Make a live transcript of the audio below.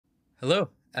Hello,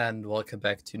 and welcome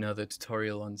back to another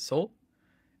tutorial on Soul.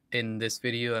 In this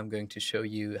video, I'm going to show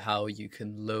you how you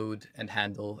can load and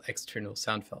handle external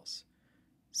sound files.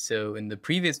 So in the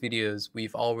previous videos,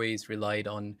 we've always relied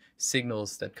on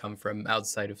signals that come from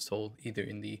outside of Soul, either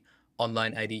in the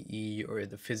online IDE or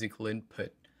the physical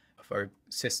input of our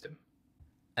system.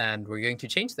 And we're going to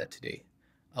change that today.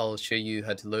 I'll show you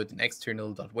how to load an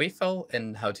external .wav file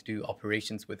and how to do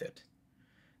operations with it.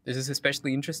 This is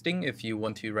especially interesting if you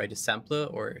want to write a sampler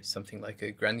or something like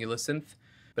a granular synth,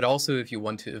 but also if you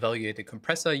want to evaluate a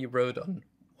compressor you wrote on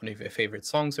one of your favorite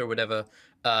songs or whatever.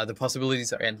 The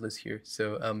possibilities are endless here,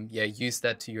 so use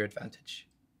that to your advantage.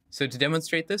 So to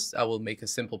demonstrate this, I will make a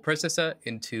simple processor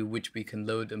into which we can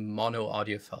load a mono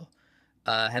audio file.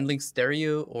 Handling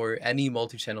stereo or any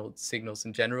multi-channel signals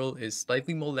in general is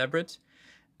slightly more elaborate,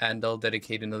 and I'll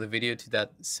dedicate another video to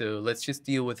that, so let's just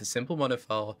deal with a simple mono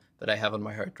file that I have on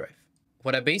my hard drive.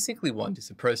 What I basically want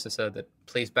is a processor that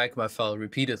plays back my file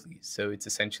repeatedly, so it's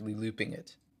essentially looping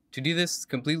it. To do this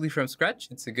completely from scratch,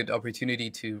 it's a good opportunity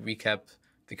to recap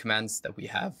the commands that we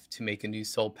have to make a new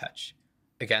Soul patch.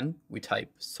 Again, we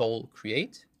type soul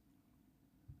create,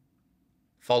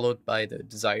 followed by the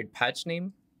desired patch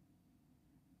name,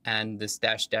 and this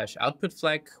 -- output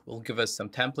flag will give us some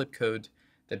template code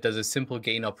that does a simple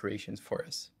gain operations for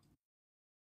us.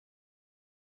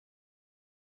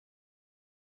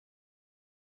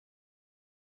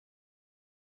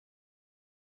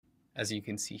 As you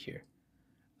can see here.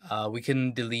 We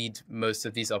can delete most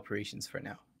of these operations for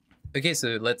now. Okay,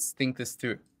 so let's think this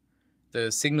through. The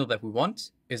signal that we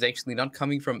want is actually not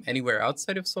coming from anywhere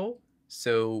outside of Soul,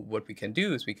 so what we can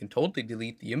do is we can totally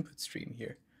delete the input stream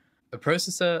here. A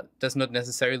processor does not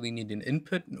necessarily need an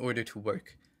input in order to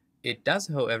work. It does,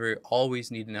 however,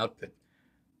 always need an output.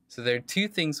 So there are two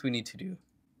things we need to do.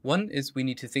 One is we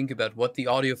need to think about what the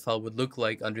audio file would look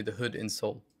like under the hood in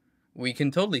Soul. We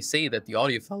can totally say that the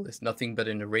audio file is nothing but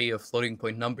an array of floating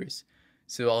point numbers.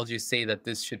 So I'll just say that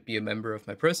this should be a member of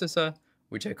my processor,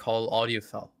 which I call audio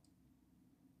file.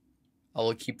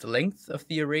 I'll keep the length of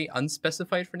the array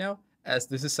unspecified for now, as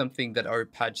this is something that our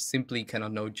patch simply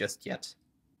cannot know just yet.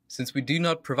 Since we do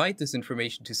not provide this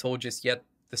information to Soul just yet,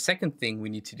 the second thing we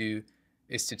need to do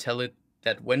is to tell it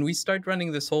that when we start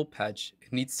running the Soul patch,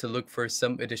 it needs to look for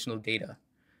some additional data.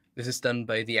 This is done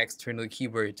by the external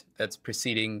keyword that's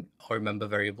preceding our member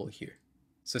variable here.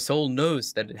 So Soul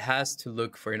knows that it has to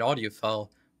look for an audio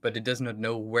file, but it does not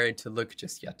know where to look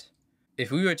just yet. If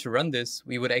we were to run this,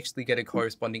 we would actually get a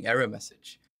corresponding error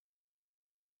message.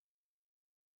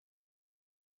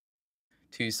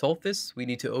 To solve this, we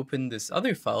need to open this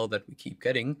other file that we keep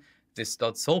getting, this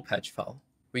 .soulpatch file.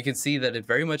 We can see that it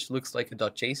very much looks like a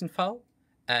 .json file,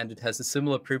 and it has a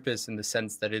similar purpose in the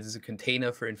sense that it is a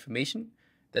container for information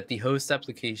that the host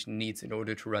application needs in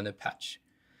order to run a patch.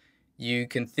 You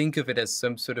can think of it as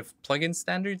some sort of plugin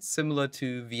standard similar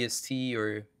to VST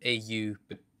or AU,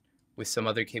 but with some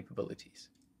other capabilities.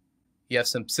 You have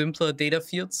some simpler data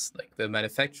fields, like the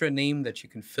manufacturer name that you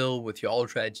can fill with your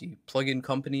ultra edgy plugin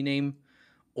company name,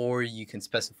 or you can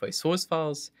specify source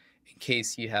files in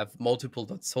case you have multiple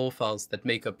 .soul files that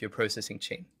make up your processing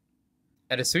chain.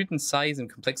 At a certain size and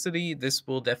complexity, this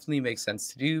will definitely make sense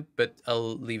to do, but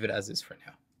I'll leave it as is for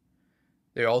now.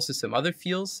 There are also some other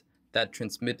fields that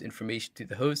transmit information to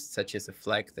the host, such as a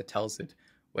flag that tells it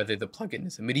whether the plugin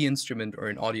is a MIDI instrument or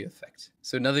an audio effect.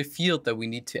 So another field that we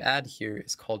need to add here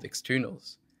is called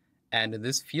externals. And in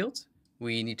this field,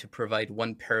 we need to provide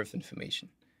one pair of information.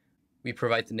 We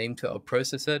provide the name to our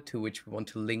processor to which we want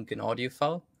to link an audio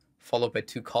file, followed by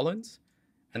 2 colons,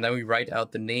 and then we write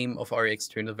out the name of our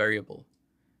external variable.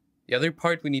 The other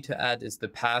part we need to add is the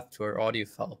path to our audio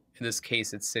file. In this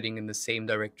case, it's sitting in the same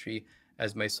directory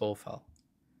as my Soul file.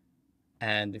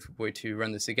 And if we were to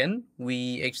run this again,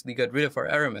 we actually got rid of our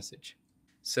error message.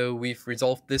 So we've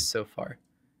resolved this so far.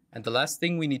 And the last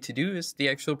thing we need to do is the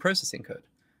actual processing code.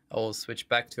 I'll switch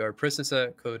back to our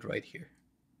processor code right here.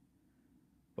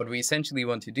 What we essentially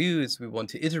want to do is we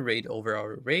want to iterate over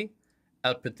our array,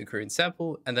 output the current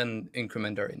sample, and then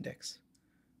increment our index.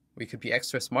 We could be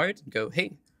extra smart and go,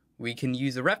 hey, we can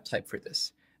use a wrap type for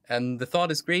this. And the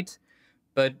thought is great,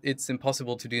 but it's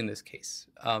impossible to do in this case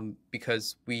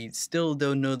because we still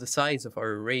don't know the size of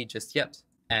our array just yet.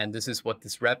 And this is what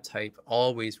this wrap type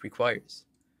always requires.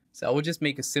 So I will just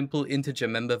make a simple integer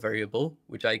member variable,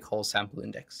 which I call sample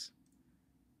index.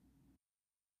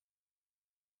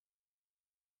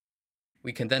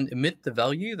 We can then emit the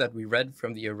value that we read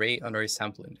from the array on our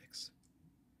sample index.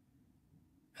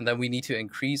 And then we need to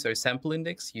increase our sample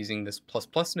index using this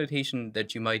 ++ notation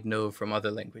that you might know from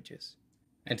other languages.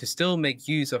 And to still make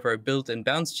use of our built-in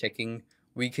bounds checking,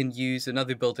 we can use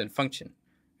another built-in function.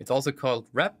 It's also called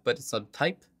rep, but it's not a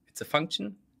type, it's a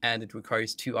function, and it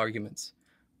requires two arguments.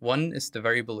 One is the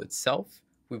variable itself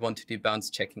we want to do bounce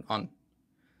checking on.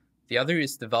 The other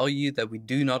is the value that we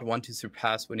do not want to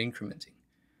surpass when incrementing.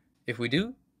 If we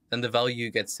do, then the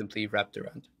value gets simply wrapped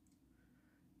around.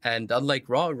 And unlike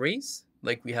raw arrays,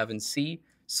 like we have in C,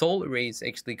 sol arrays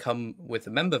actually come with a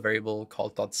member variable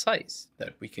called .size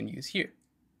that we can use here.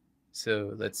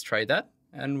 So let's try that,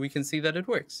 and we can see that it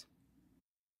works.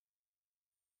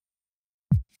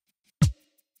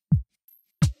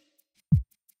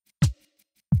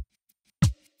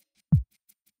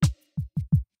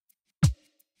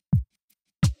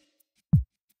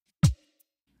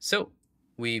 So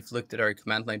we've looked at our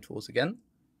command line tools again.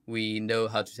 We know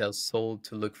how to tell sol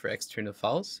to look for external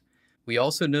files. We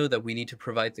also know that we need to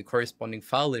provide the corresponding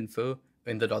file info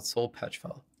in the .sol patch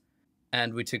file.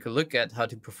 And we took a look at how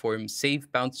to perform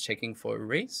safe bounce checking for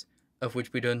arrays, of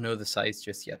which we don't know the size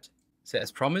just yet. So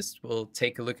as promised, we'll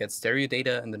take a look at stereo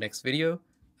data in the next video.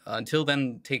 Until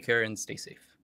then, take care and stay safe.